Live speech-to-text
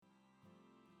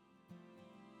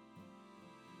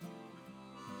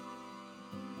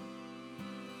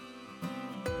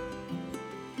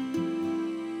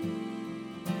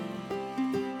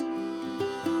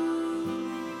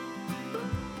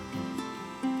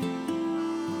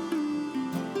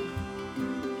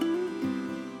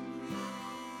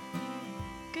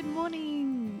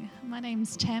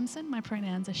name's Tamsin. My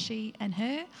pronouns are she and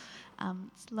her.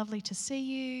 It's lovely to see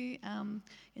you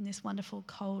in this wonderful,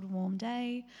 cold, warm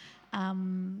day.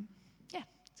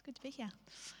 It's good to be here.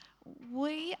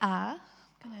 We are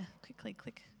going to quickly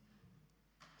click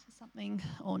to something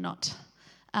or not.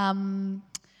 I'm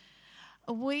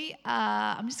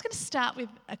just going to start with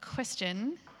a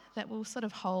question that we'll sort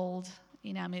of hold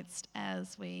in our midst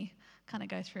as we kind of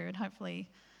go through, and hopefully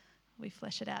we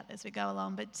flesh it out as we go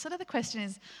along. But sort of the question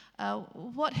is,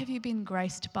 what have you been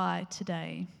graced by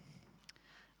today?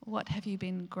 What have you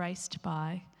been graced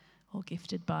by or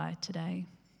gifted by today?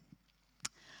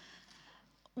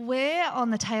 We're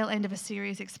on the tail end of a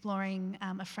series exploring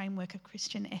a framework of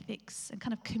Christian ethics and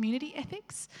kind of community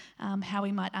ethics, how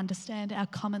we might understand our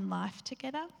common life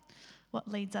together, what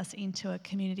leads us into a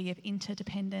community of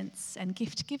interdependence and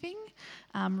gift-giving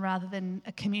rather than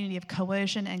a community of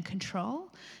coercion and control,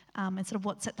 and sort of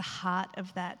what's at the heart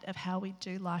of that, of how we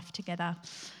do life together.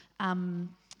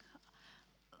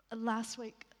 Last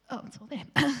week, it's all there.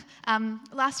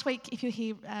 Last week, if you're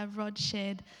here, Rod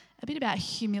shared a bit about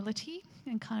humility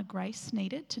and kind of grace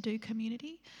needed to do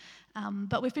community.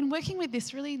 But we've been working with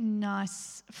this really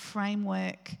nice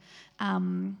framework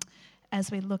as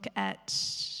we look at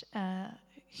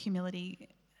humility,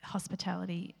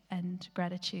 hospitality, and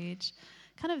gratitude.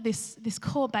 Kind of this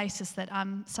core basis that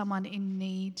I'm someone in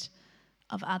need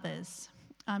of others.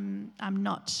 I'm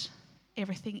not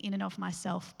everything in and of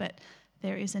myself, but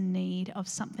there is a need of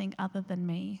something other than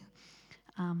me.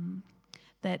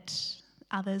 That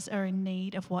others are in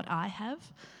need of what I have,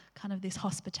 kind of this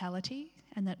hospitality,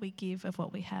 and that we give of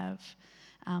what we have.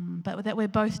 But that we're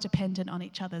both dependent on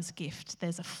each other's gift.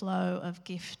 There's a flow of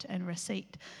gift and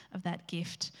receipt of that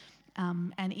gift.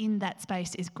 And in that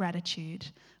space is gratitude,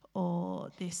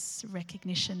 or this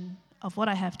recognition of what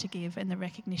I have to give and the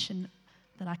recognition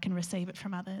that I can receive it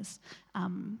from others.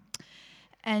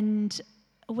 And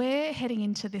we're heading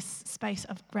into this space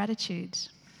of gratitude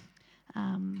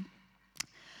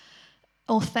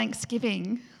or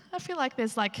thanksgiving. I feel like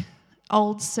there's like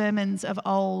old sermons of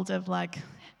old of like,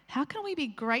 how can we be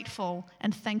grateful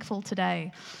and thankful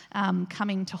today,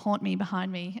 coming to haunt me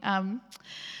behind me.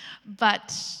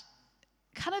 But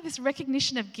kind of this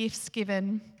recognition of gifts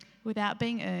given without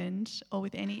being earned or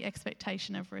with any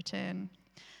expectation of return.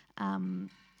 And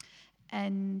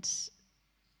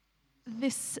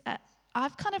this,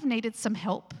 I've kind of needed some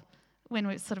help when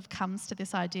it sort of comes to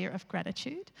this idea of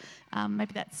gratitude.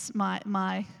 Maybe that's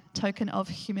my token of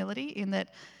humility, in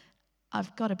that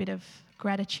I've got a bit of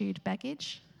gratitude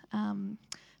baggage.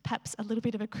 Perhaps a little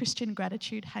bit of a Christian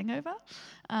gratitude hangover.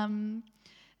 And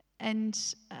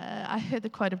I heard the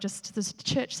quote of just the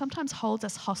church sometimes holds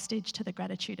us hostage to the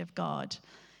gratitude of God,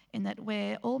 in that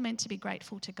we're all meant to be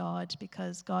grateful to God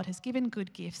because God has given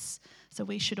good gifts, so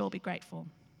we should all be grateful.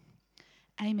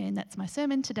 Amen, that's my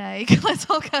sermon today. Let's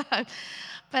all go home.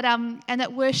 But, and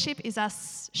that worship is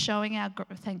us showing our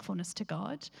thankfulness to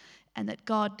God, and that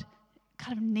God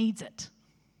kind of needs it.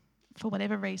 For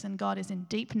whatever reason, God is in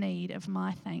deep need of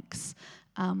my thanks.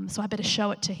 So I better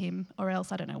show it to him, or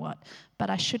else I don't know what. But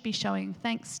I should be showing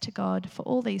thanks to God for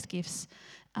all these gifts.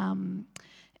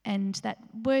 And that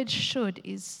word should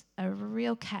is a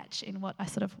real catch in what I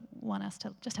sort of want us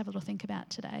to just have a little think about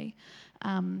today.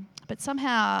 But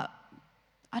somehow,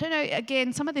 I don't know,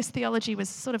 again, some of this theology was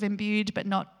sort of imbued but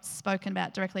not spoken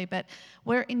about directly, but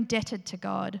we're indebted to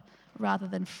God rather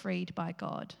than freed by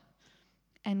God.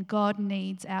 And God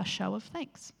needs our show of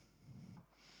thanks.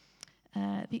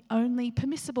 The only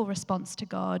permissible response to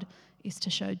God is to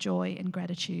show joy and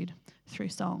gratitude through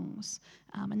songs.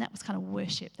 And that was kind of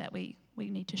worship that we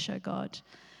need to show God.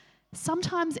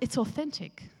 Sometimes it's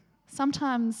authentic.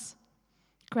 Sometimes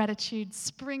gratitude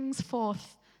springs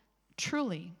forth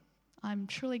truly. I'm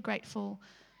truly grateful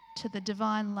to the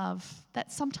divine love.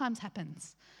 That sometimes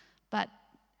happens. But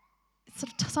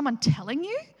sort of someone telling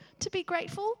you to be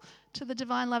grateful to the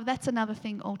divine love, that's another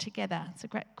thing altogether. So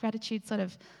gratitude sort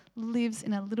of lives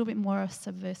in a little bit more of a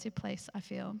subversive place, I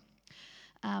feel.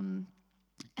 And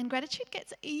gratitude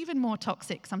gets even more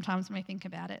toxic sometimes when we think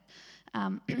about it,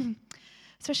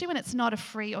 especially when it's not a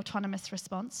free, autonomous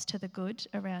response to the good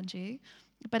around you,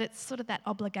 but it's sort of that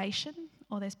obligation,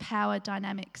 or there's power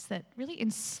dynamics that really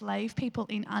enslave people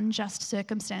in unjust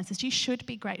circumstances. You should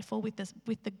be grateful with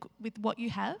what you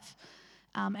have.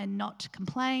 And not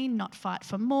complain, not fight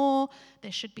for more.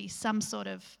 There should be some sort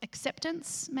of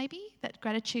acceptance, maybe, that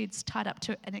gratitude's tied up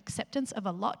to an acceptance of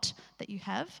a lot that you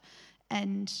have.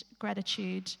 And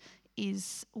gratitude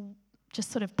is just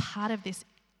sort of part of this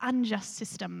unjust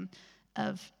system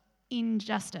of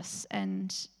injustice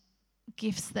and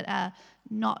gifts that are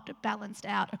not balanced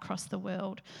out across the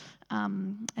world.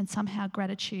 And somehow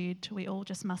gratitude, we all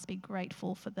just must be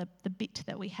grateful for the bit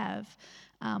that we have.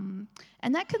 And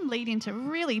that can lead into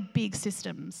really big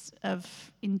systems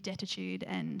of indebtitude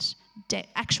and debt,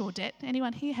 actual debt.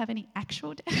 Anyone here have any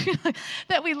actual debt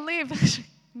that we live?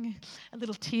 A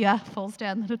little tear falls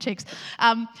down little cheeks.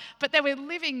 But that we're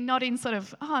living not in sort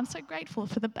of, I'm so grateful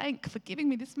for the bank for giving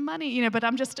me this money, but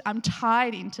I'm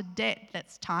tied into debt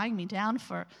that's tying me down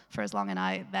for as long,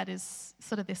 and that is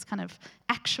sort of this kind of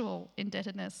actual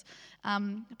indebtedness.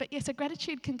 But yeah, so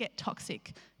gratitude can get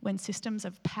toxic when systems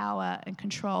of power and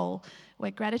control,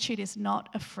 where gratitude is not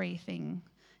a free thing,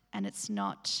 and it's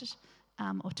not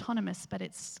autonomous, but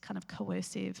it's kind of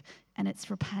coercive, and it's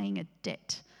repaying a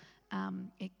debt.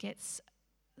 It gets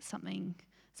something,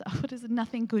 so what is it?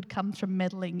 Nothing good comes from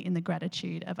meddling in the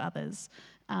gratitude of others.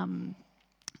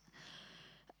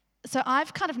 So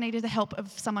I've kind of needed the help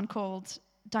of someone called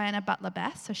Diana Butler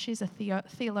Bass. So she's a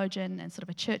theologian and sort of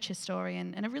a church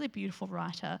historian and a really beautiful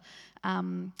writer.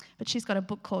 But she's got a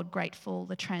book called Grateful,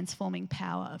 The Transforming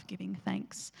Power of Giving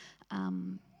Thanks.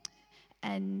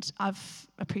 And I've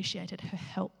appreciated her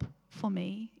help for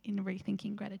me in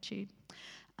rethinking gratitude.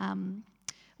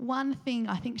 One thing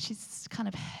I think she's kind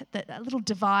of, a little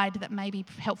divide that may be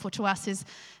helpful to us is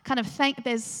kind of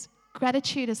there's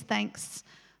gratitude as thanks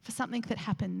for something that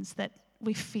happens that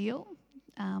we feel,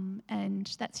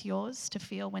 and that's yours to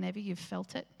feel whenever you've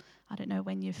felt it. I don't know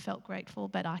when you've felt grateful,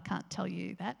 but I can't tell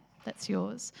you that. That's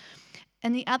yours.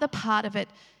 And the other part of it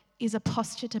is a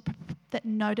posture that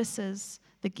notices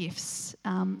the gifts,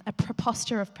 a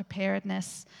posture of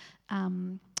preparedness. How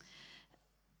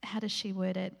does she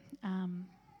word it?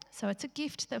 So it's a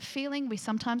gift, the feeling we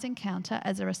sometimes encounter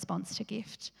as a response to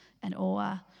gift and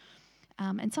awe.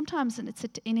 And sometimes it's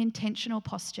an intentional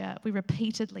posture we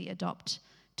repeatedly adopt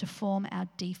to form our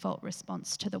default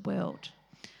response to the world.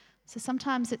 So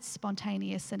sometimes it's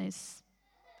spontaneous and is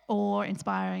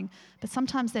awe-inspiring, but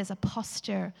sometimes there's a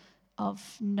posture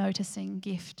of noticing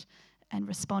gift and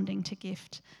responding to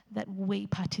gift that we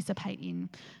participate in.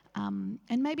 And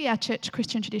maybe our church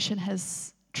Christian tradition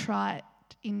has tried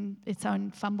in its own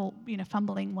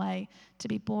fumbling way to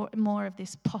be more of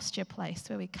this posture place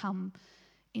where we come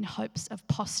in hopes of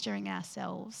posturing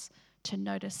ourselves to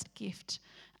notice gift.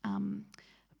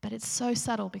 But it's so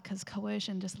subtle because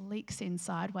coercion just leaks in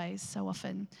sideways so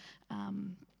often.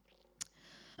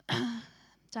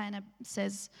 Diana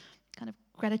says kind of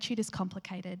gratitude is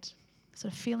complicated.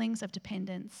 Sort of feelings of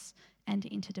dependence and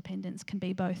interdependence can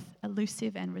be both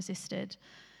elusive and resisted,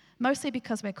 mostly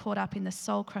because we're caught up in the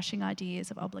soul-crushing ideas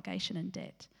of obligation and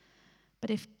debt. But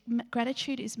if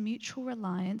gratitude is mutual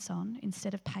reliance on,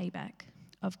 instead of payback,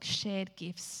 of shared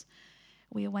gifts,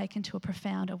 we awaken to a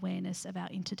profound awareness of our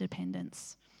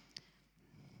interdependence.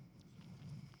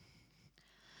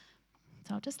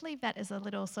 So I'll just leave that as a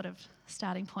little sort of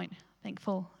starting point,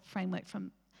 thankful framework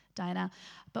from Diana.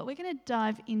 But we're going to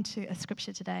dive into a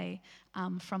scripture today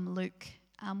from Luke.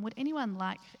 Would anyone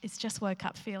it's just woke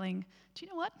up feeling, do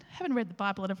you know what? I haven't read the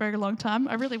Bible in a very long time.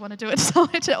 I really want to do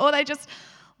it. Or they just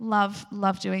love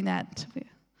doing that. We're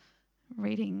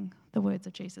reading the words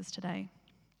of Jesus today.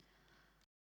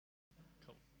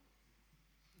 Cool.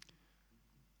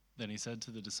 Then he said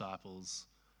to the disciples,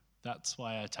 "That's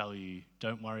why I tell you,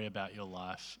 don't worry about your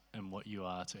life and what you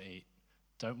are to eat.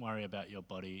 Don't worry about your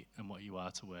body and what you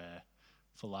are to wear.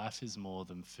 For life is more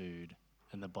than food,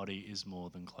 and the body is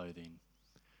more than clothing.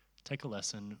 Take a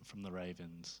lesson from the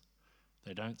ravens.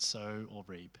 They don't sow or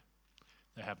reap.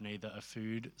 They have neither a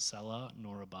food cellar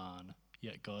nor a barn,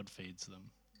 yet God feeds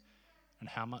them. And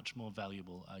how much more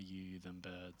valuable are you than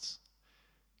birds?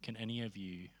 Can any of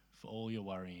you, for all your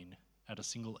worrying, add a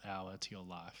single hour to your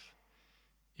life?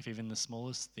 If even the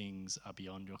smallest things are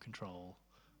beyond your control,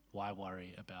 why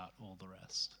worry about all the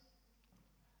rest?"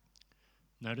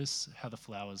 Notice how the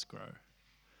flowers grow.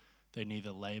 They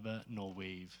neither labor nor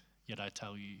weave, yet I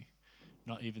tell you,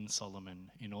 not even Solomon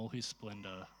in all his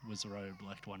splendor was robed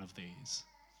like one of these.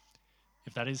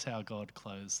 If that is how God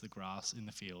clothes the grass in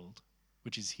the field,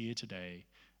 which is here today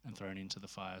and thrown into the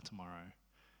fire tomorrow,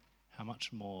 how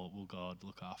much more will God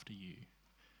look after you?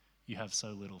 You have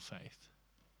so little faith.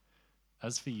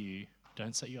 As for you,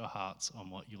 don't set your hearts on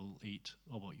what you'll eat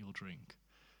or what you'll drink.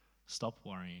 Stop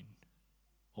worrying.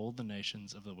 All the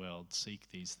nations of the world seek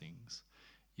these things,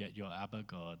 yet your Abba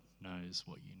God knows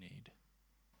what you need.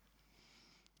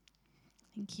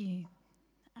 Thank you.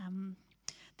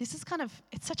 This is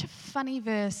it's such a funny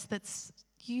verse that's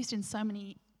used in so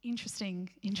many interesting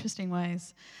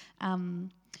ways.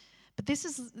 But this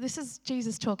is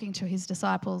Jesus talking to his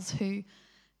disciples who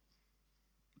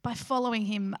by following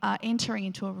him, are entering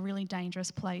into a really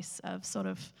dangerous place of sort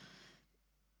of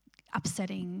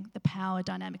upsetting the power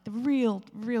dynamic, the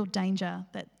real danger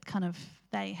that kind of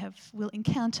will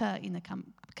encounter in the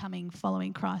coming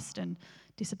following Christ and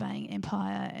disobeying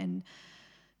empire. And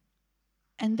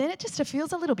then it just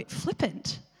feels a little bit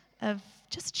flippant of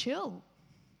just chill.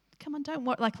 Come on, don't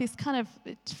worry. Like this kind of,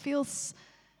 it feels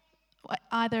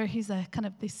either he's a kind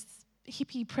of this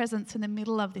hippie presence in the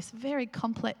middle of this very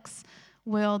complex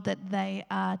world that they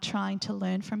are trying to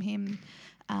learn from him.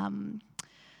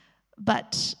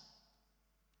 But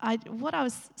what I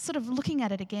was sort of looking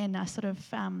at it again, I sort of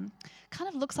kind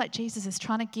of looks like Jesus is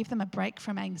trying to give them a break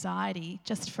from anxiety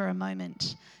just for a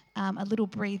moment, a little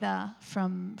breather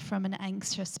from an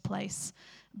anxious place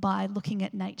by looking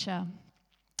at nature,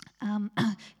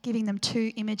 giving them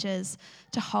two images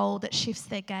to hold that shifts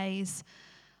their gaze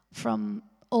from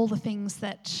all the things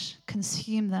that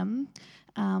consume them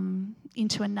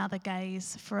into another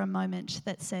gaze for a moment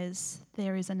that says,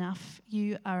 there is enough,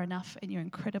 you are enough, and you're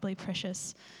incredibly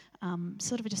precious.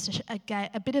 Sort of just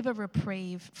a bit of a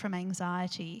reprieve from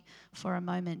anxiety for a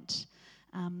moment.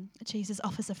 Jesus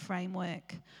offers a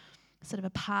framework, sort of a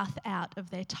path out of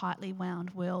their tightly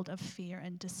wound world of fear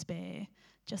and despair,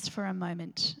 just for a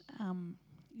moment.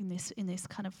 In this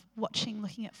kind of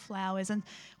looking at flowers. And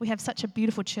we have such a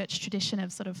beautiful church tradition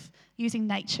of sort of using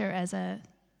nature as a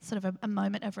sort of a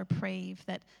moment of reprieve,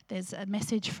 that there's a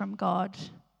message from God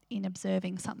in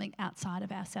observing something outside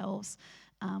of ourselves,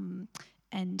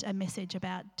 and a message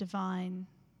about divine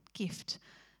gift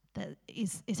that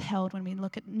is held when we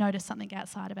notice something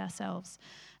outside of ourselves.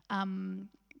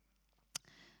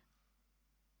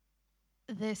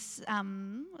 This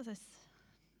was this.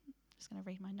 I'm just going to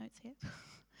read my notes here.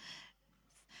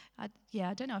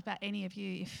 I don't know about any of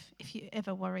you if you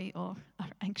ever worry or are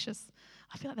anxious.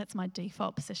 I feel like that's my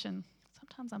default position.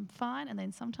 Sometimes I'm fine, and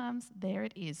then sometimes there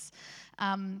it is.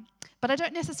 But I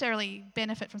don't necessarily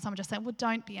benefit from someone just saying, well,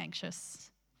 don't be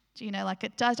anxious. Do you know, like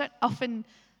it does, don't often,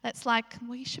 that's like,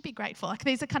 well, you should be grateful. Like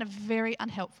these are kind of very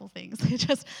unhelpful things.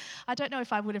 I don't know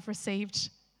if I would have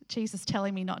received Jesus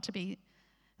telling me not to be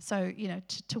so,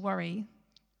 to worry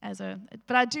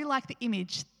but I do like the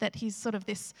image that he's sort of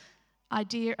this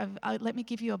idea of, let me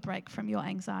give you a break from your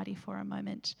anxiety for a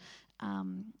moment,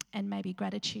 and maybe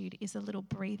gratitude is a little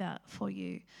breather for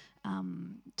you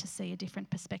to see a different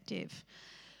perspective.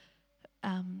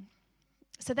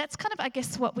 So that's kind of, I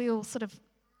guess, what we'll sort of,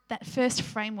 that first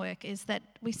framework is that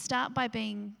we start by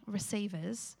being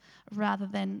receivers rather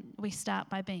than we start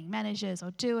by being managers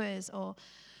or doers or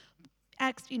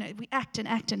we act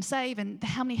and save, and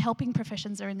how many helping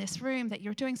professions are in this room that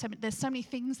you're doing there's so many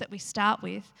things that we start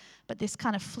with, but this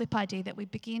kind of flip idea that we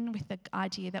begin with the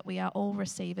idea that we are all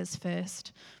receivers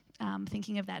first,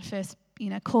 thinking of that first,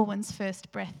 Corwin's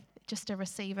first breath, just a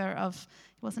receiver he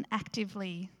wasn't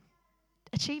actively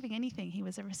achieving anything, he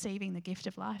was receiving the gift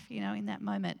of life, in that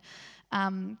moment.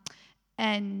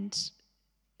 And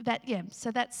that,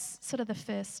 so that's sort of the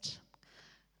first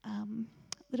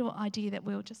little idea that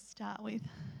we'll just start with.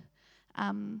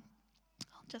 I'll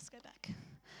just go back.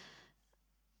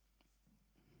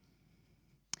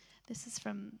 This is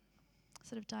from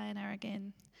sort of Diana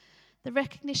again. The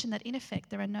recognition that in effect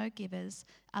there are no givers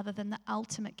other than the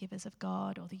ultimate givers of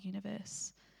God or the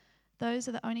universe. Those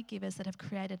are the only givers that have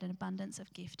created an abundance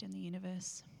of gift in the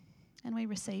universe. And we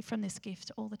receive from this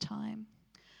gift all the time.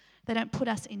 They don't put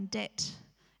us in debt.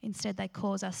 Instead, they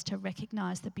cause us to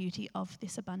recognise the beauty of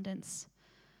this abundance.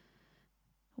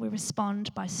 We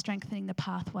respond by strengthening the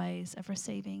pathways of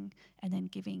receiving and then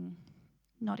giving,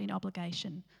 not in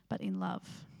obligation, but in love.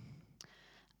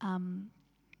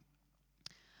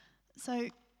 So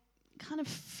kind of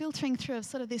filtering through of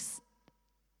sort of this,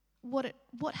 what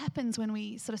happens when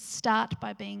we sort of start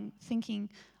by thinking,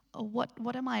 oh,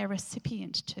 what am I a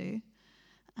recipient to?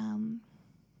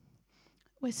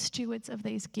 We're stewards of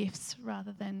these gifts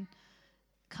rather than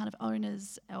kind of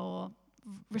owners or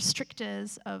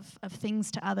restrictors of things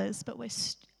to others, but we're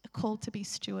called to be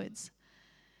stewards.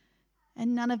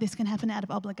 And none of this can happen out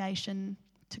of obligation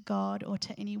to God or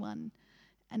to anyone.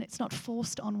 And it's not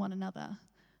forced on one another,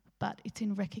 but it's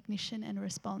in recognition and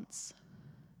response.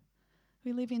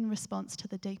 We live in response to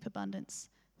the deep abundance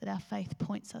that our faith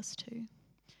points us to,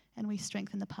 and we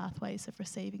strengthen the pathways of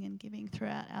receiving and giving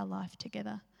throughout our life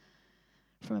together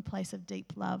from a place of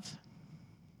deep love.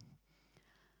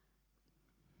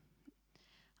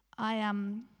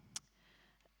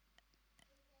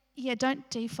 Don't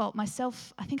default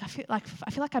myself. I feel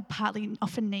like I partly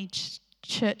often need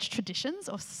church traditions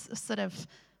or sort of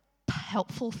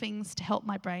helpful things to help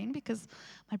my brain, because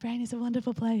my brain is a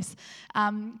wonderful place.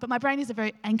 But my brain is a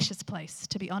very anxious place,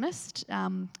 to be honest. I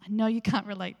know you can't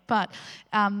relate, but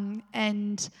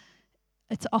and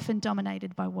it's often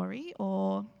dominated by worry,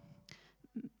 or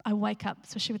I wake up,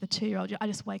 especially with a 2-year-old, I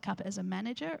just wake up as a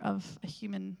manager of a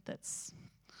human that's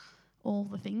all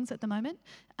the things at the moment.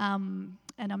 And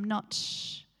I'm not,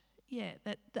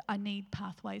 that I need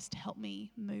pathways to help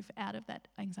me move out of that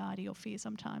anxiety or fear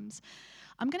sometimes.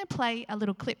 I'm going to play a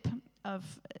little clip of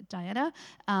Diana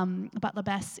Butler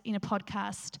Bass in a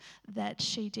podcast that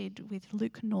she did with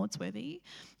Luke Nordsworthy.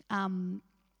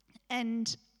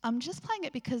 And I'm just playing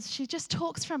it because she just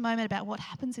talks for a moment about what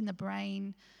happens in the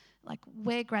brain, like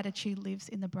where gratitude lives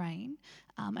in the brain.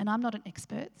 And I'm not an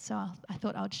expert, so I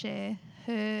thought I would share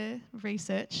her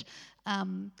research.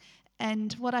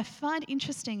 And what I find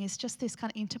interesting is just this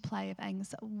kind of interplay of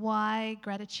why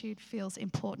gratitude feels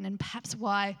important, and perhaps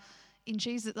why in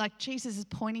Jesus, like Jesus is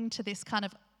pointing to this kind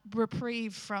of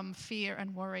reprieve from fear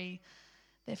and worry.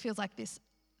 There feels like this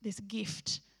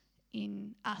gift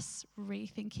in us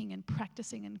rethinking and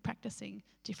practicing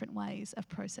different ways of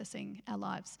processing our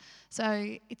lives.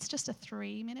 So it's just a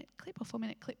 3-minute clip or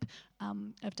 4-minute clip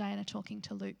of Diana talking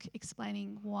to Luke,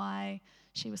 explaining why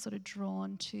she was sort of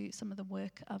drawn to some of the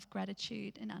work of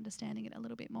gratitude and understanding it a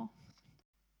little bit more.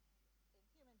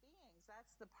 In human beings,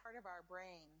 that's the part of our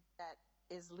brain that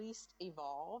is least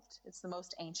evolved. It's the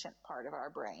most ancient part of our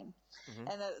brain. Mm-hmm.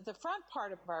 And the front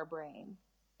part of our brain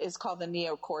is called the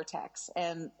neocortex.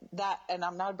 And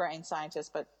I'm not a brain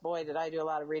scientist, but boy, did I do a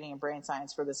lot of reading in brain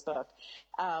science for this book.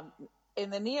 In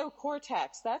the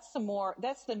neocortex, that's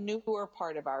the newer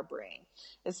part of our brain.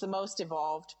 It's the most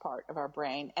evolved part of our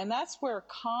brain. And that's where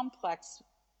complex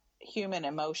human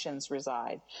emotions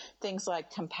reside. Things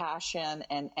like compassion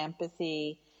and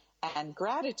empathy and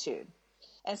gratitude.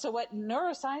 And so what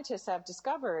neuroscientists have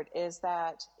discovered is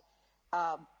that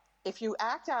if you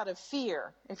act out of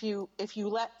fear, if you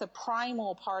let the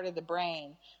primal part of the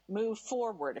brain move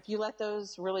forward, if you let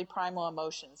those really primal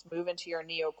emotions move into your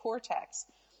neocortex,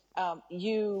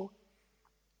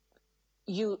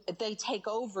 they take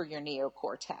over your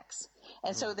neocortex.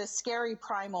 And so the scary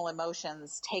primal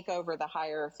emotions take over the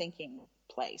higher thinking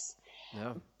place.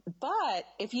 Yeah. But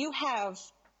if you have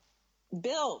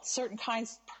built certain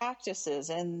kinds of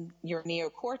practices in your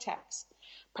neocortex,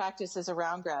 practices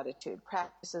around gratitude,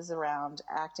 practices around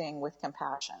acting with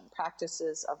compassion,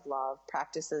 practices of love,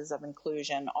 practices of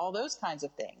inclusion, all those kinds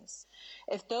of things.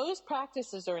 If those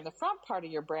practices are in the front part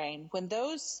of your brain, when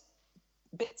those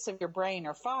bits of your brain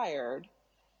are fired,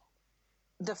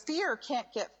 the fear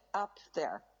can't get up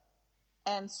there.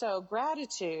 And so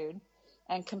gratitude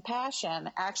and compassion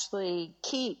actually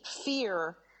keep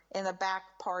fear in the back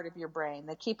part of your brain.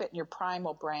 They keep it in your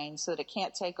primal brain so that it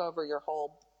can't take over your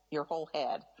whole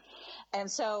head. And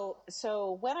so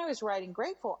when I was writing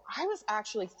Grateful, I was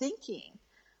actually thinking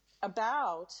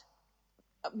about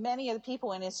many of the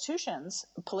people in institutions,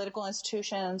 political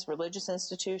institutions, religious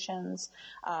institutions,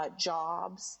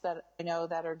 jobs that I know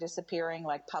that are disappearing,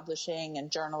 like publishing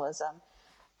and journalism.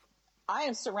 I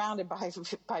am surrounded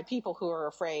by people who are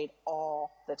afraid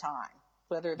all the time,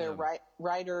 whether they're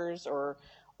writers or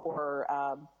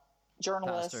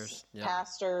journalists,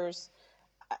 pastors,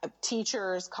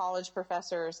 teachers, college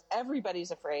professors.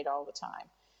 Everybody's afraid all the time.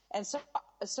 And so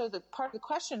the part of the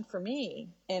question for me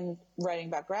in writing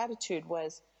about gratitude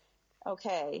was,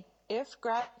 okay, if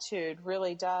gratitude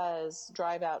really does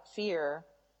drive out fear,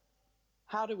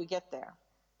 how do we get there?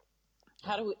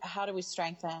 How do we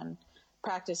strengthen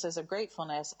practices of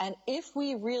gratefulness? And if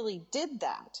we really did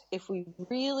that, if we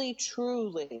really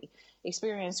truly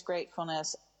experienced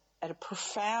gratefulness at a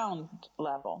profound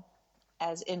level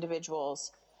as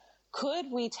individuals,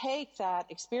 could we take that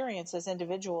experience as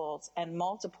individuals and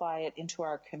multiply it into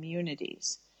our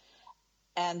communities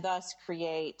and thus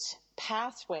create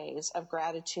pathways of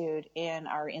gratitude in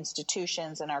our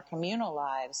institutions and our communal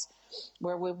lives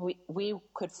where we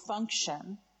could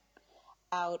function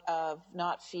out of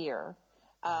not fear,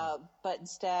 but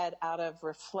instead out of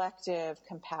reflective,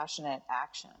 compassionate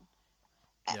action?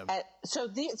 Yeah. So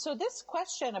this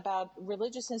question about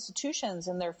religious institutions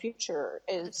and their future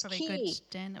is key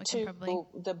to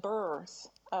the birth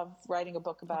of writing a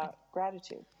book about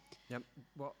gratitude. Yep.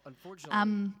 Well,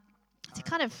 unfortunately, to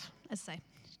kind of, as I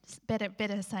say,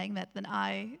 better saying that than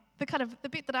I. The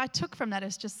bit that I took from that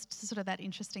is just sort of that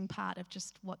interesting part of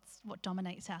just what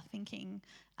dominates our thinking,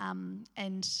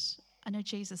 and I know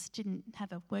Jesus didn't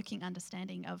have a working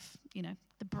understanding of,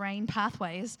 the brain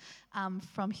pathways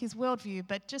from his worldview,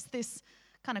 but just this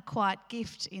kind of quiet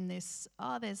gift in this,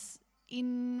 there's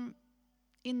in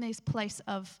in this place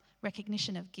of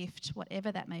recognition of gift,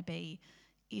 whatever that may be,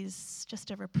 is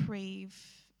just a reprieve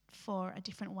for a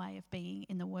different way of being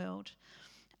in the world.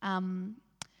 And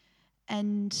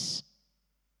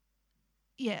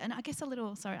I guess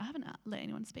sorry, I haven't let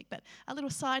anyone speak, but a little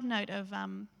side note of, I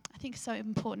think so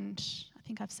important, I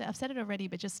think I've said it already,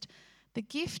 but just the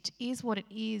gift is what it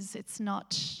is. It's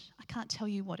not, I can't tell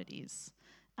you what it is.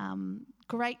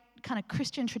 Great kind of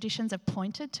Christian traditions have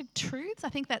pointed to truths. I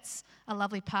think that's a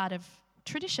lovely part of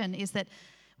tradition, is that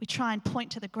we try and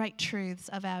point to the great truths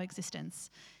of our existence.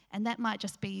 And that might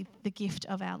just be the gift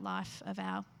of our life,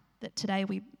 that today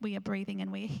we are breathing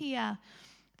and we are here,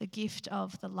 the gift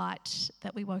of the light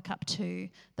that we woke up to,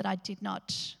 that I did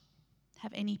not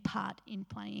have any part in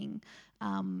playing.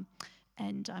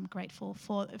 And I'm grateful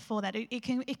for that.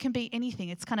 It can be anything.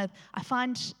 It's kind of, I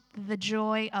find the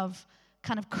joy of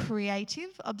kind of creative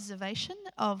observation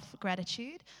of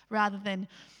gratitude, rather than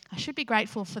I should be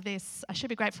grateful for this, I should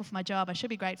be grateful for my job, I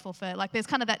should be grateful for, like, there's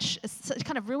kind of that, it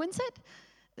kind of ruins it.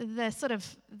 The sort of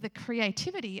the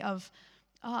creativity of,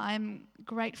 I'm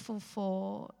grateful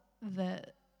for the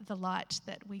light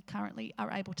that we currently are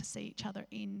able to see each other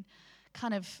in,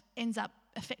 kind of ends up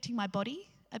affecting my body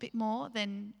a bit more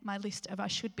than my list of I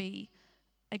should be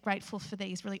grateful for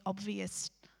these really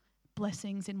obvious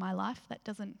blessings in my life. It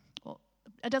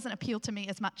doesn't appeal to me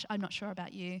as much. I'm not sure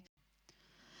about you.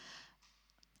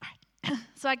 All right.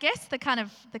 So I guess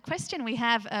the question we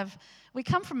have we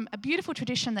come from a beautiful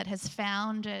tradition that has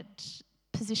founded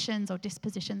positions or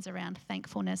dispositions around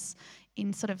thankfulness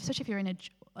in sort of, especially if you're in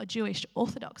a Jewish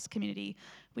Orthodox community,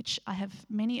 which I have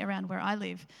many around where I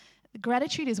live.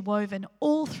 Gratitude is woven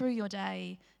all through your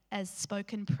day as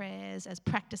spoken prayers, as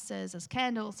practices, as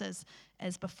candles,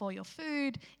 as before your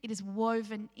food. It is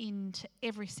woven into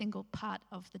every single part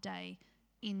of the day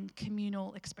in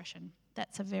communal expression.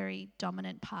 That's a very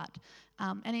dominant part.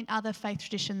 And in other faith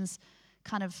traditions,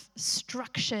 kind of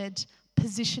structured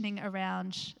positioning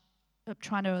around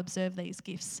trying to observe these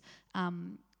gifts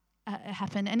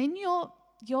happen. And in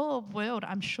your world,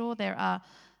 I'm sure there are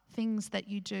things that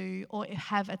you do or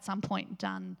have at some point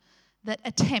done that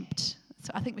attempt,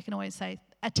 so I think we can always say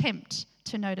attempt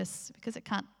to notice, because it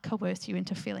can't coerce you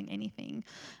into feeling anything.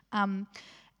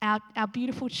 Our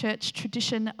beautiful church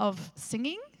tradition of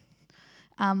singing,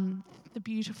 the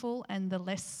beautiful and the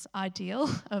less ideal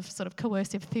of sort of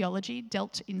coercive theology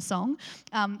dealt in song.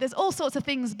 There's all sorts of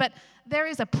things, but there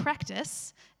is a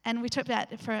practice, and we talked about,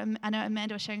 I know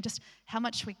Amanda was sharing just how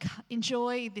much we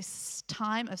enjoy this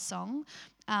time of song,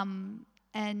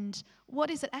 and what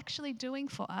is it actually doing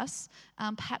for us?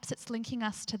 Perhaps it's linking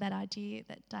us to that idea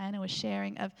that Diana was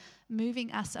sharing of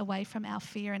moving us away from our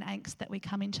fear and angst that we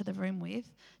come into the room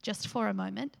with just for a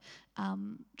moment,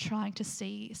 trying to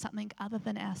see something other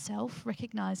than ourselves,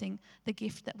 recognising the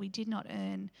gift that we did not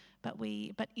earn, but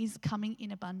is coming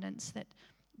in abundance, that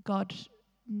God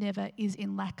never is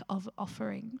in lack of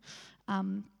offering.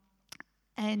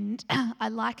 And I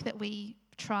like that we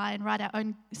try and write our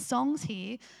own songs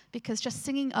here, because just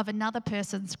singing of another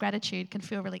person's gratitude can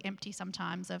feel really empty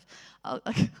sometimes. I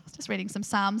was just reading some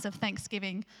Psalms of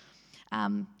Thanksgiving.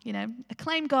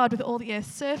 Acclaim God with all the earth,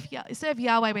 serve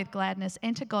Yahweh with gladness,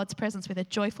 enter God's presence with a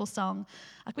joyful song.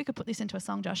 Like, we could put this into a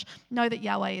song, Josh. Know that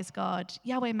Yahweh is God.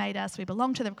 Yahweh made us. We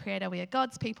belong to the Creator. We are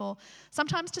God's people.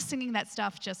 Sometimes just singing that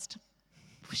stuff just,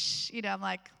 whoosh, I'm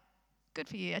like, good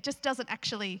for you. It just doesn't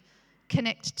actually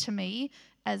connect to me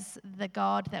as the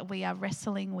God that we are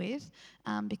wrestling with,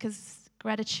 because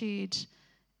gratitude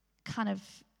kind of,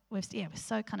 we're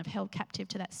so kind of held captive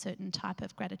to that certain type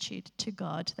of gratitude to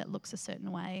God that looks a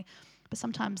certain way. But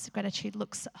sometimes gratitude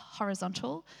looks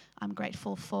horizontal. I'm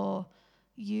grateful for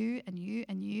you and you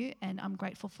and you, and I'm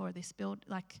grateful for this build.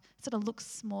 Like, sort of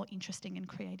looks more interesting and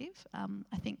creative,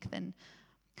 I think, than,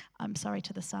 I'm sorry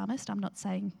to the psalmist, I'm not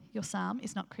saying your psalm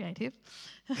is not creative.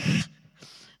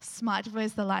 Smite,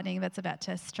 where's the lightning that's about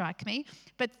to strike me?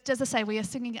 But does it say we are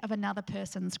singing of another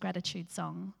person's gratitude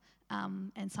song?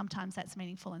 And sometimes that's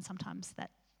meaningful, and sometimes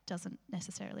that doesn't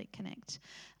necessarily connect.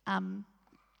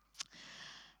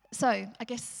 So I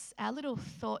guess our little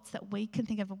thoughts that we can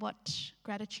think of what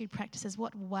gratitude practices,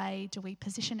 what way do we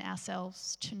position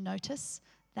ourselves to notice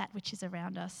that which is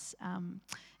around us?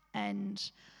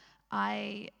 And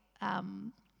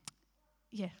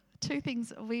two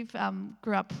things. We've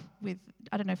grew up with,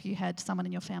 I don't know if you had someone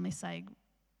in your family say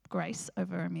grace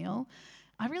over a meal.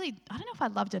 I don't know if I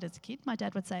loved it as a kid. My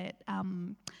dad would say it,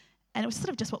 and it was sort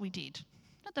of just what we did.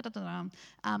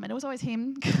 And it was always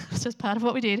him. It was just part of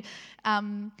what we did.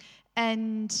 And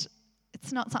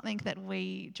it's not something that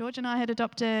George and I had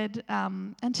adopted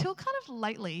until kind of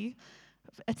lately.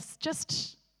 It's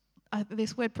just,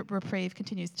 this word reprieve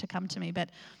continues to come to me, but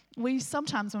we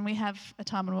sometimes, when we have a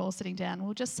time when we're all sitting down,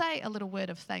 we'll just say a little word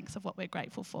of thanks of what we're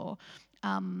grateful for.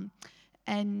 And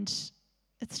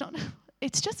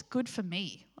it's just good for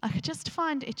me. I just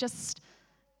find it just,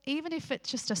 even if it's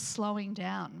just a slowing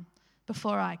down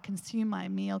before I consume my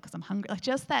meal because I'm hungry, like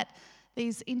just that,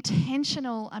 these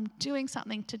intentional, I'm doing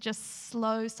something to just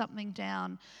slow something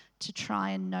down to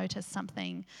try and notice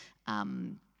something,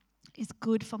 is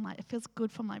good for it feels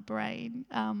good for my brain,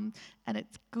 and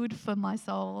it's good for my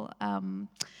soul.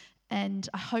 And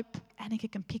I hope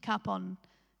Annika can pick up on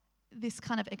this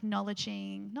kind of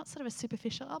acknowledging, not sort of a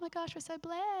superficial, oh my gosh, we're so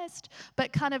blessed,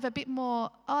 but kind of a bit more,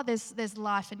 there's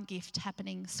life and gift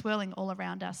happening, swirling all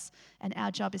around us, and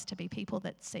our job is to be people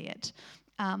that see it.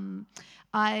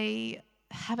 I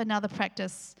have another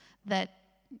practice that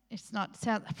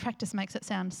practice makes it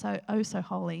sound so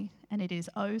holy, and it is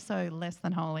so less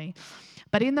than holy.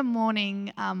 But in the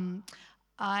morning,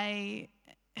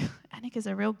 Annika's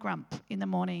a real grump in the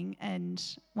morning,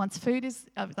 and once food is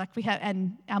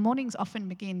and our mornings often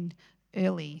begin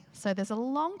early, so there's a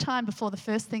long time before the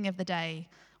first thing of the day.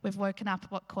 We've woken up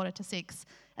 5:45,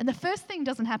 and the first thing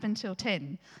doesn't happen till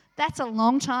 10. That's a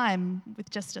long time with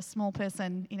just a small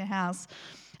person in a house.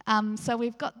 So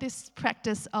we've got this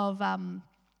practice of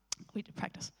we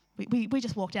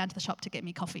just walk down to the shop to get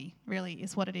me coffee. Really,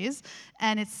 is what it is,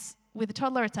 and it's. With a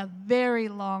toddler, it's a very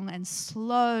long and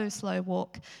slow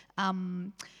walk,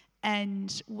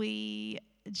 and we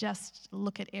just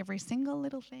look at every single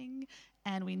little thing,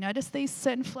 and we notice these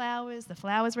certain flowers. The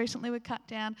flowers recently were cut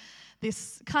down.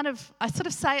 This kind of, I sort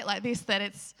of say it like this, that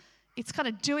it's kind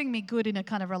of doing me good in a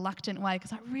kind of reluctant way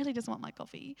because I really just want my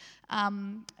coffee.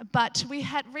 But we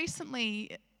had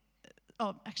recently,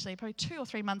 actually probably 2 or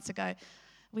 3 months ago,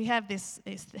 we have these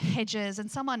hedges and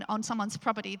someone on someone's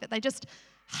property that they just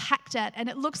hacked at, and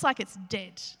it looks like it's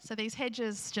dead. So these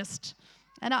hedges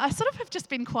and I sort of have just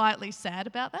been quietly sad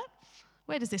about that.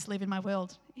 Where does this live in my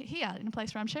world? Here, in a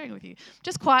place where I'm sharing with you.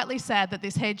 Just quietly sad that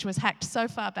this hedge was hacked so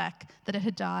far back that it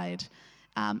had died.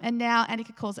 And now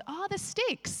Annika calls it, the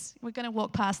sticks. We're going to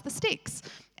walk past the sticks.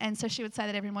 And so she would say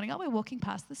that every morning, we're walking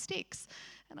past the sticks.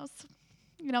 And I was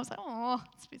like,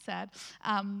 it's a bit sad.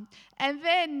 And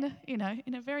then,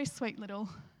 in a very sweet little,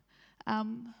 I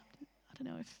don't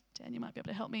know if Dan, you might be able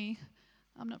to help me.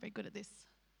 I'm not very good at this,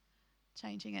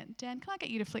 changing it. Dan, can I get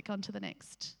you to flick on to the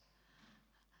next?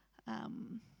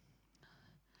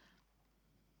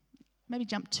 Maybe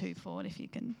jump 2 forward if you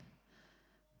can.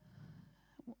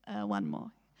 One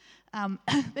more.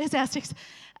 There's our sticks.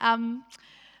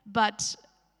 But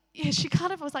yeah, she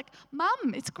kind of was like,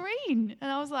 Mum, it's green.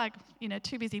 And I was like,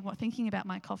 too busy thinking about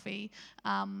my coffee.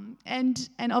 And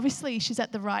obviously she's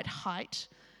at the right height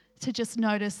to just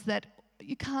notice that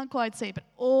you can't quite see, but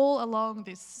all along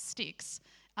these sticks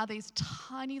are these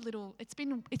tiny little, it's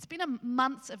been a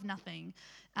months of nothing,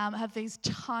 have these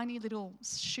tiny little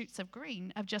shoots of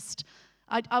green of just,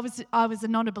 I was a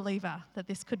non-believer that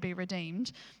this could be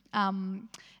redeemed. And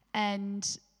I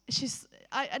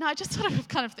just sort of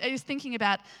I was thinking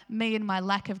about me and my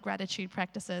lack of gratitude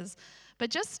practices, but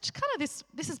just kind of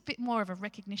this is a bit more of a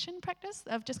recognition practice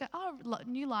of just going,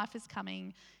 new life is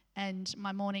coming, and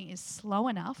my morning is slow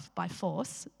enough by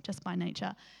force, just by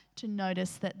nature, to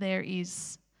notice that there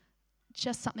is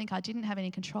just something I didn't have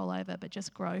any control over, but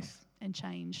just growth and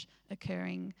change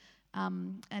occurring,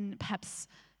 and perhaps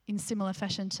in similar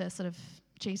fashion to sort of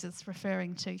Jesus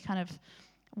referring to kind of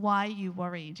why you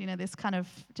worried, there's kind of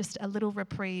just a little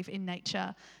reprieve in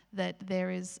nature, that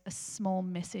there is a small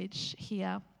message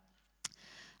here.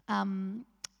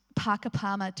 Parker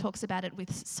Palmer talks about it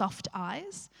with soft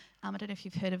eyes. I don't know if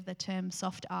you've heard of the term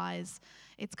soft eyes.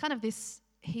 It's kind of this,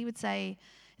 he would say,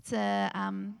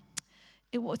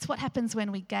 it's what happens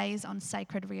when we gaze on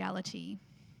sacred reality.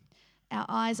 Our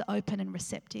eyes are open and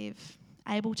receptive,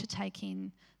 able to take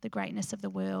in the greatness of the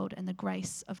world and the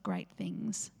grace of great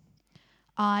things.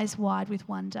 Eyes wide with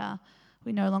wonder,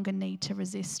 we no longer need to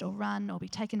resist or run or be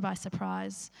taken by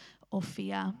surprise or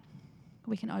fear.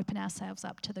 We can open ourselves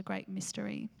up to the great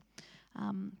mystery.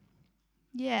 And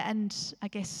I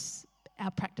guess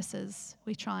our practices,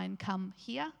 we try and come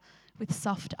here with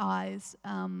soft eyes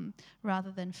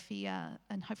rather than fear,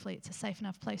 and hopefully it's a safe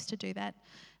enough place to do that.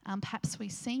 Perhaps we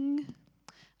sing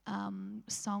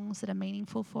songs that are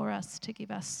meaningful for us to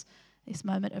give us this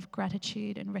moment of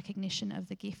gratitude and recognition of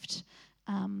the gift.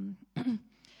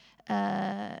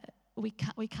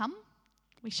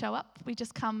 We show up, we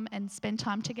just come and spend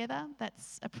time together.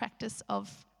 That's a practice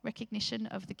of recognition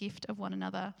of the gift of one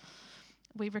another.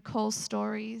 We recall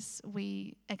stories,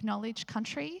 we acknowledge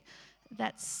country.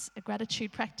 That's a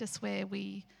gratitude practice where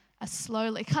we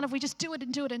slowly, kind of we just do it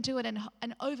and do it and do it,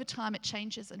 and over time it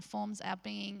changes and forms our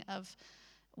being of,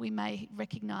 we may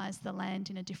recognize the land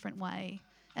in a different way.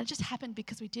 And it just happened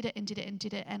because we did it and did it and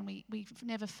did it, and we've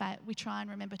never we try and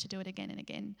remember to do it again and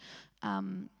again.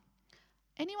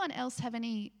 Anyone else have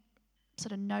any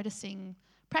sort of noticing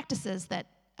practices that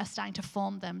are starting to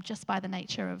form them just by the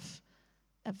nature of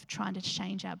trying to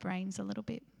change our brains a little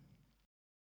bit?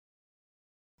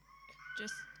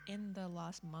 Just in the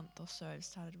last month or so, I've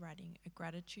started writing a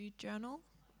gratitude journal,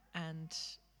 and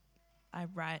I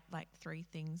write like 3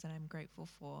 things that I'm grateful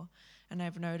for. And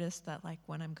I've noticed that like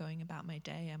when I'm going about my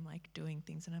day, I'm like doing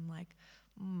things and I'm like,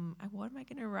 what am I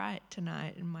going to write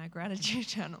tonight in my gratitude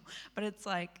journal? But it's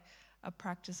like a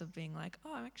practice of being like,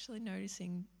 I'm actually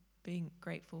noticing being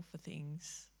grateful for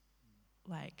things,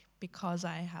 like because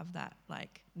I have that,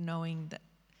 like knowing that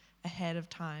ahead of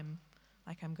time,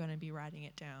 like I'm going to be writing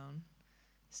it down.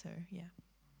 So yeah.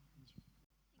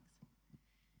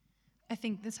 I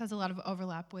think this has a lot of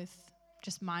overlap with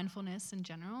just mindfulness in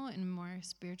general, in a more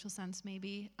spiritual sense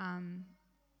maybe.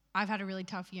 I've had a really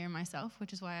tough year myself,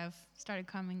 which is why I've started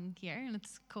coming here, and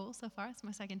it's cool so far. It's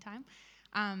my second time.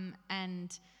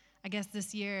 And I guess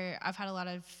this year I've had a lot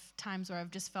of times where I've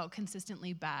just felt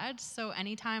consistently bad. So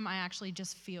anytime I actually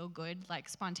just feel good, like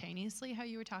spontaneously, how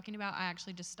you were talking about, I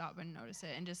actually just stop and notice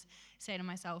it and just say to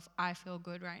myself, I feel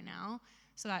good right now.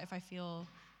 So that if I feel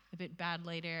a bit bad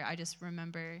later, I just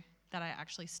remember that I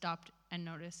actually stopped and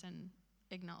noticed and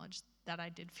acknowledged that I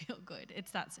did feel good.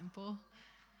 It's that simple.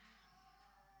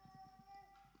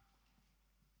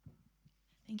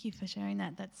 Thank you for sharing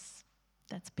that. That's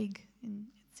big in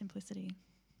its simplicity.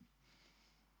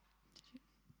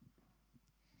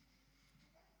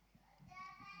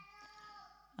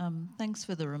 Thanks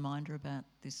for the reminder about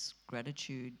this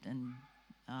gratitude, and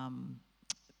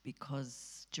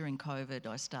because during COVID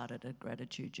I started a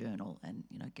gratitude journal, and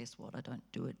guess what? I don't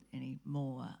do it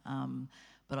anymore.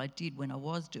 But I did when I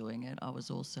was doing it. I was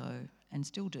also, and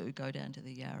still do, go down to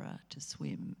the Yarra to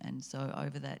swim, and so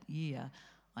over that year,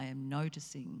 I am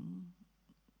noticing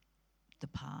the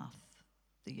path,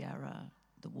 the Yarra,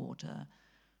 the water,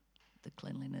 the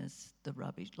cleanliness, the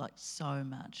rubbish, like so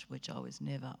much, which I was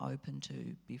never open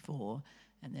to before.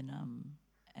 And then,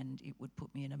 and it would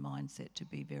put me in a mindset to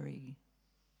be very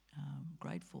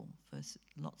grateful for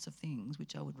lots of things,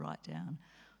 which I would write down.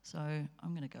 So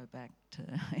I'm going to go back to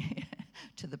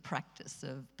to the practice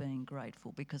of being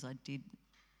grateful, because I did.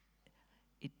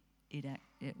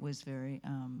 It was very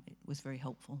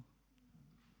helpful.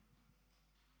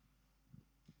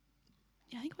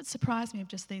 Yeah, I think what surprised me of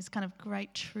just these kind of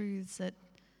great truths that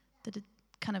are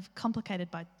kind of complicated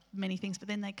by many things, but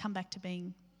then they come back to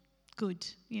being good,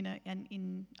 and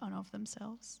in on of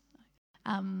themselves.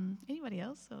 Anybody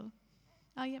else? Or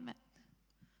oh yeah, Matt.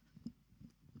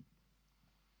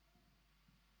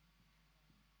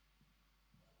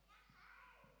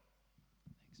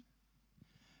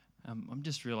 I'm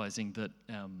just realising that,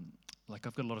 like,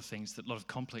 I've got a lot of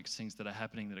complex things that are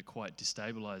happening that are quite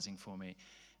destabilising for me.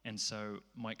 And so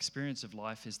my experience of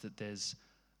life is that there's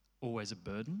always a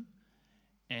burden.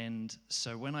 And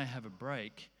so when I have a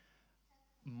break,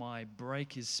 my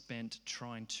break is spent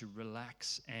trying to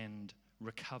relax and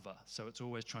recover. So it's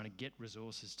always trying to get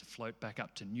resources to float back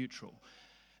up to neutral.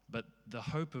 But the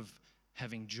hope of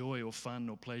having joy or fun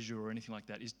or pleasure or anything like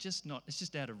that is just not, it's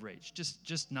just out of reach.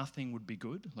 Just nothing would be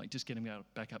good, like just getting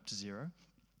back up to zero.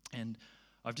 And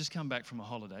I've just come back from a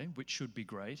holiday, which should be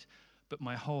great, but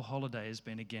my whole holiday has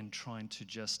been, again, trying to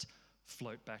just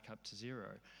float back up to zero.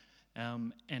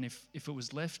 And if it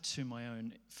was left to my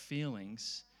own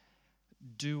feelings,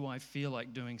 do I feel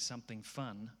like doing something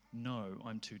fun? No,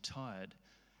 I'm too tired.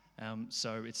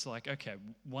 So it's like, okay,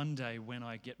 one day when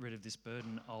I get rid of this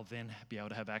burden, I'll then be able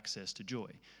to have access to joy.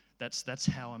 That's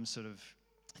how I'm sort of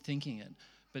thinking it.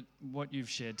 But what you've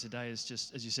shared today is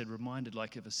just, as you said, reminded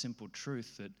like of a simple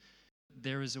truth that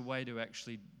there is a way to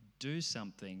actually do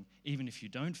something, even if you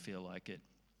don't feel like it,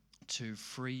 to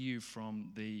free you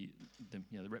from the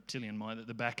reptilian mind at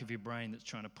the back of your brain that's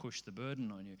trying to push the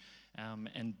burden on you,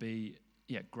 and be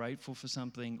grateful for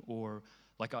something. Or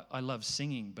like I love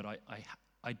singing, but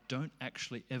I don't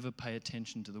actually ever pay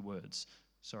attention to the words.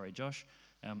 Sorry, Josh.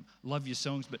 Love your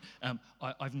songs, but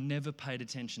I've never paid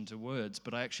attention to words,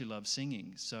 but I actually love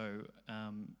singing. So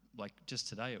like just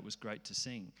today, it was great to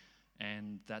sing.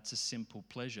 And that's a simple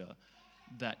pleasure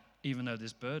that, even though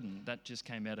there's burden, that just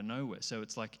came out of nowhere. So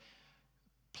it's like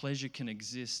pleasure can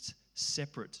exist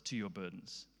separate to your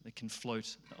burdens. It can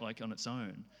float like on its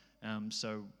own.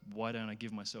 So why don't I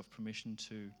give myself permission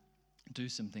to do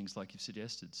some things like you've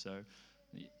suggested? So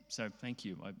thank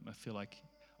you. I feel like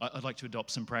I'd like to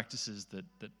adopt some practices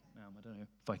that I don't know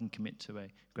if I can commit to a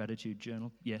gratitude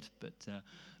journal yet, but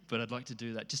I'd like to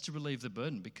do that just to relieve the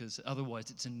burden, because otherwise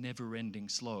it's a never-ending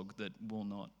slog that will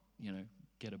not,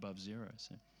 get above zero.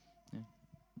 So, yeah.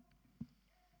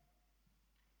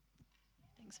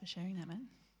 Thanks for sharing that, man.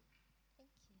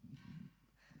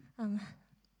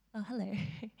 Hello.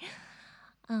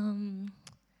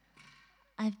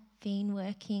 I've been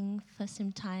working for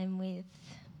some time with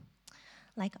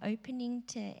opening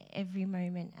to every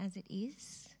moment as it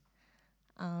is.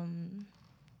 And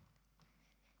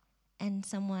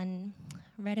someone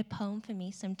read a poem for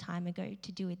me some time ago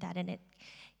to do with that, and it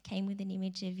came with an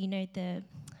image of,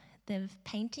 the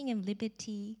painting of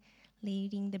Liberty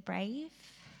leading the brave.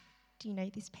 Do you know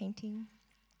this painting?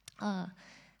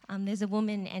 There's a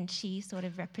woman and she sort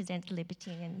of represents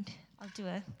liberty, and she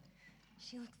looks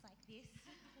like this.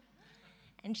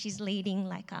 And she's leading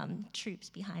troops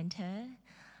behind her.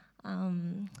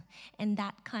 And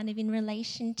that kind of in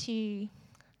relation to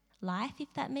life, if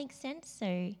that makes sense.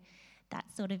 So that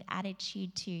sort of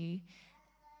attitude to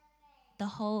the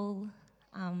whole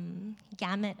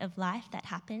gamut of life that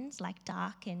happens, like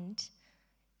dark and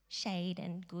shade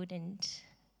and good and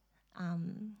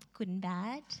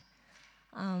bad.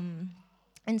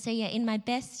 And so, in my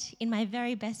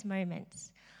very best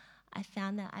moments, I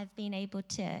found that I've been able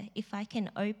to, if I can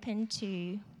open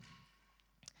to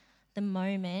the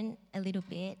moment a little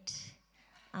bit,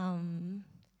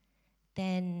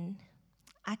 then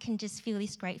I can just feel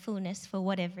this gratefulness for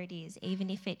whatever it is, even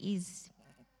if it is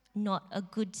not a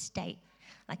good state,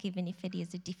 even if it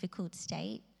is a difficult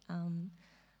state.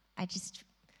 It's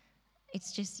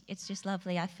just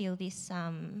lovely. I feel this,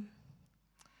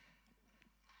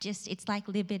 it's like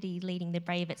liberty leading the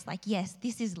brave. It's like, yes,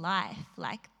 this is life.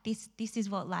 This is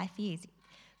what life is,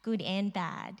 good and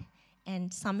bad.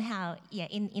 And somehow,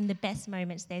 in the best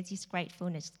moments, there's this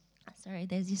gratefulness.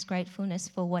 There's this gratefulness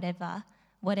for whatever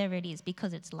it is,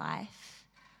 because it's life.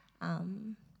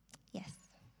 Yes.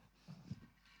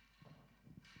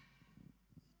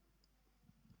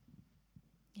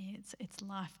 Yeah, it's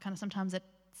life. Kind of sometimes it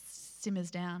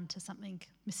simmers down to something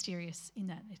mysterious in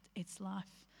that it's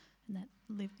life and that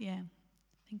live. Yeah,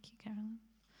 thank you, Carolyn.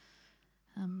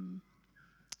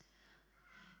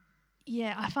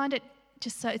 I find it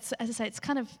just so. It's, as I say, it's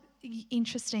kind of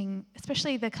interesting,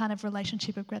 especially the kind of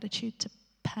relationship of gratitude to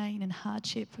pain and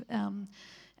hardship and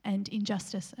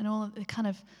injustice, and all of it kind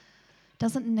of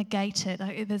doesn't negate it.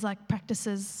 There's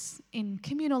practices in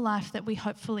communal life that we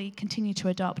hopefully continue to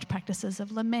adopt, practices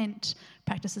of lament,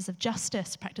 practices of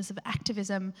justice, practices of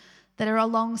activism that are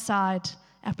alongside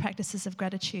our practices of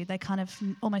gratitude. They kind of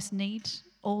almost need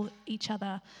each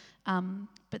other,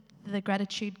 but the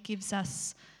gratitude gives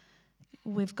us,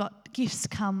 we've got gifts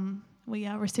come, we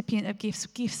are recipient of gifts,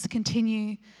 gifts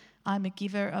continue, I'm a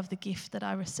giver of the gift that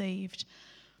I received,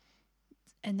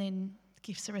 and then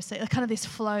gifts are received. Kind of this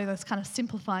flow, this kind of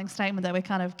simplifying statement that we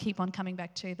kind of keep on coming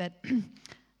back to, that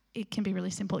it can be really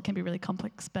simple, it can be really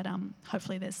complex, but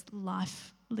hopefully there's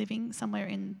life living somewhere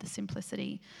in the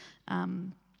simplicity. I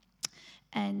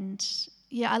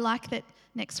like that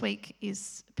next week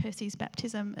is Percy's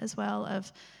baptism as well,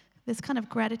 of there's kind of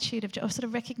gratitude of sort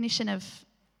of recognition of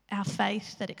our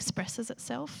faith that expresses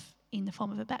itself in the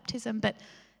form of a baptism, but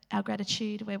our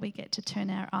gratitude where we get to turn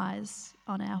our eyes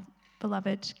on our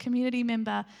beloved community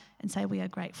member and say, we are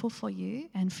grateful for you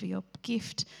and for your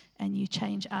gift, and you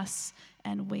change us,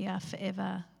 and we are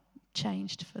forever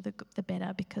changed for the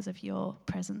better because of your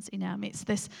presence in our midst.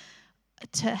 This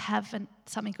to have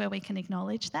something where we can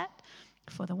acknowledge that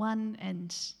for the one,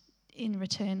 and in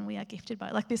return we are gifted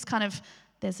by this kind of,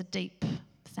 there's a deep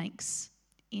thanks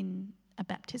in a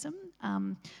baptism,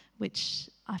 which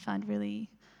I find really,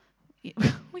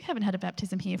 we haven't had a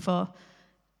baptism here for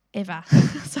ever.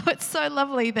 So it's so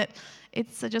lovely that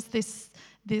it's just this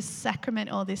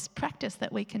sacrament or this practice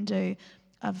that we can do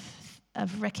of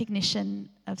recognition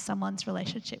of someone's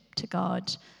relationship to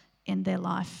God in their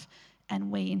life,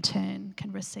 and we in turn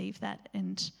can receive that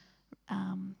and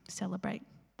celebrate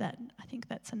that. I think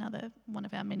that's another one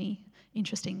of our many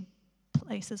interesting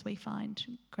places we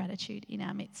find gratitude in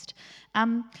our midst.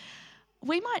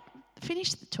 We might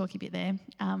finish the talky bit there,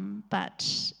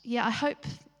 but I hope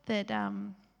that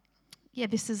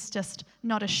this is just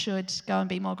not a should go and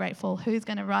be more grateful. Who's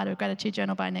going to write a gratitude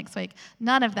journal by next week?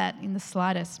 None of that in the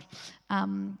slightest.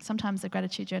 Sometimes the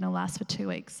gratitude journal lasts for 2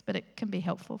 weeks, but it can be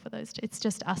helpful for those. It's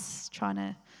just us trying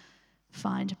to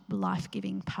find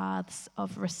life-giving paths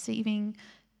of receiving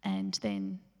and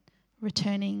then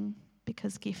returning,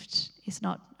 because gift is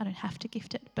not, I don't have to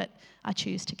gift it, but I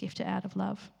choose to gift it out of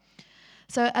love.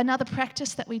 So another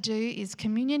practice that we do is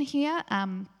communion here.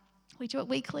 We do it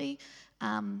weekly.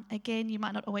 Again, you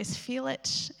might not always feel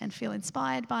it and feel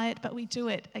inspired by it, but we do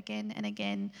it again and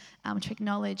again to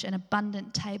acknowledge an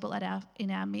abundant table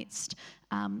in our midst,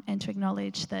 and to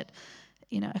acknowledge that,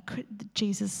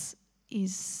 Jesus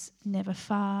is never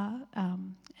far,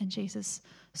 and Jesus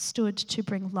stood to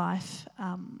bring life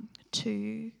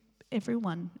to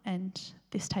everyone, and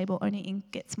this table only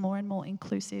gets more and more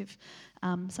inclusive.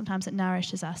 Sometimes it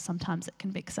nourishes us, sometimes it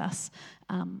convicts us.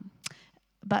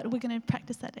 But we're going to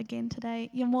practice that again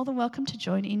today. You're more than welcome to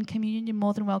join in communion. You're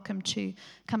more than welcome to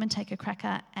come and take a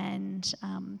cracker and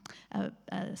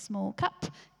a small cup,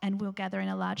 and we'll gather in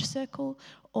a large circle.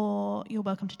 Or you're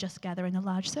welcome to just gather in a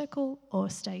large circle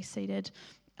or stay seated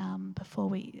before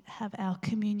we have our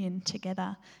communion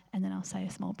together, and then I'll say a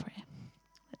small prayer.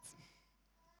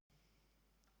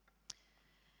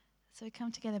 So we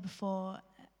come together before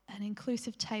an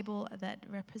inclusive table that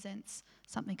represents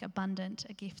something abundant,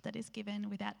 a gift that is given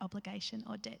without obligation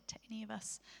or debt to any of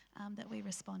us, that we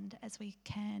respond as we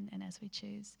can and as we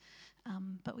choose.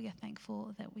 But we are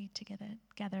thankful that we together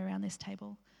gather around this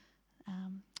table.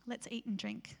 Let's eat and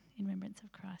drink in remembrance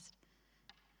of Christ.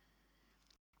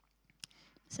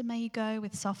 So may you go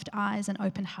with soft eyes and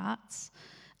open hearts,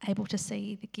 able to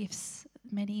see the gifts,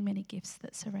 many, many gifts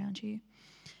that surround you.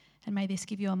 And may this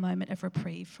give you a moment of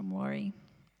reprieve from worry.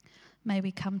 May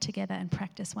we come together and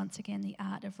practice once again the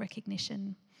art of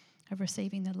recognition, of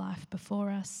receiving the life before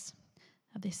us,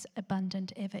 of this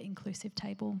abundant, ever-inclusive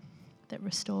table that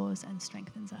restores and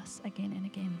strengthens us again and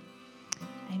again.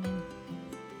 Amen.